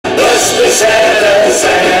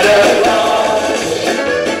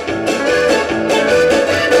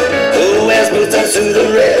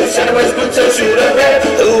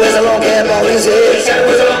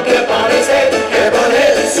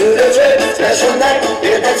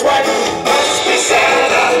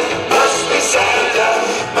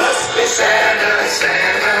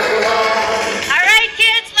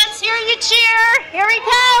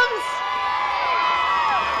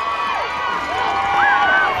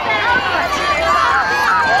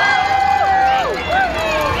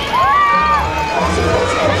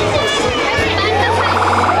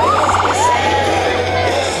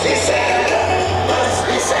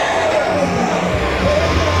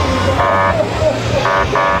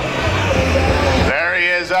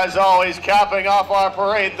he's capping off our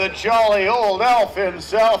parade, the jolly old elf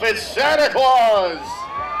himself. It's Santa Claus!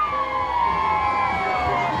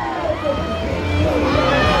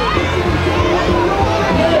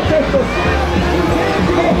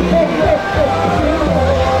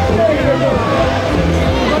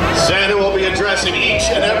 Santa will be addressing each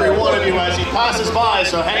and every one of you as he passes by,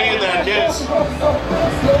 so hang in there, kids.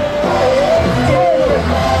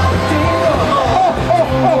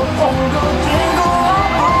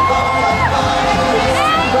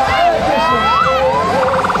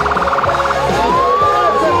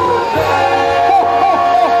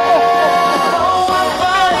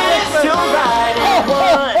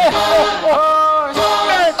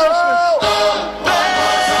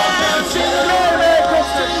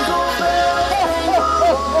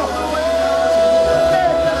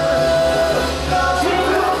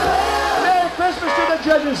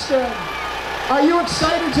 Judges stand. Are you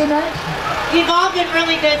excited tonight? You've all been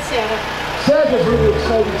really good, Santa. Santa's really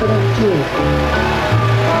excited tonight too.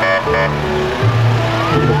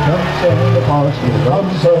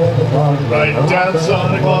 Right down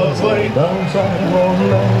Santa Claus Lane.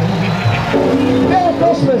 Merry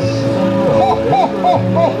Christmas!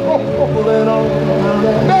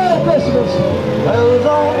 Merry Christmas!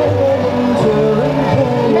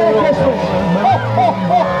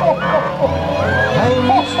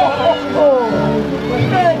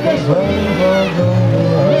 Merry Christmas! Merry Christmas!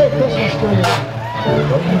 Merry Christmas to you!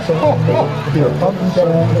 Here comes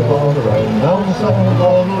Santa Claus right down Santa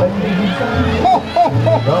Claus Lane.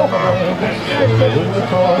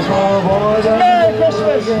 Merry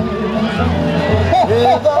Christmas!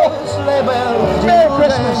 Merry Christmas! Merry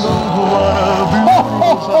Christmas!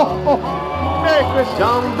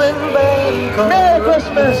 Merry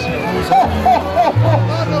Christmas!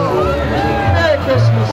 Merry Christmas!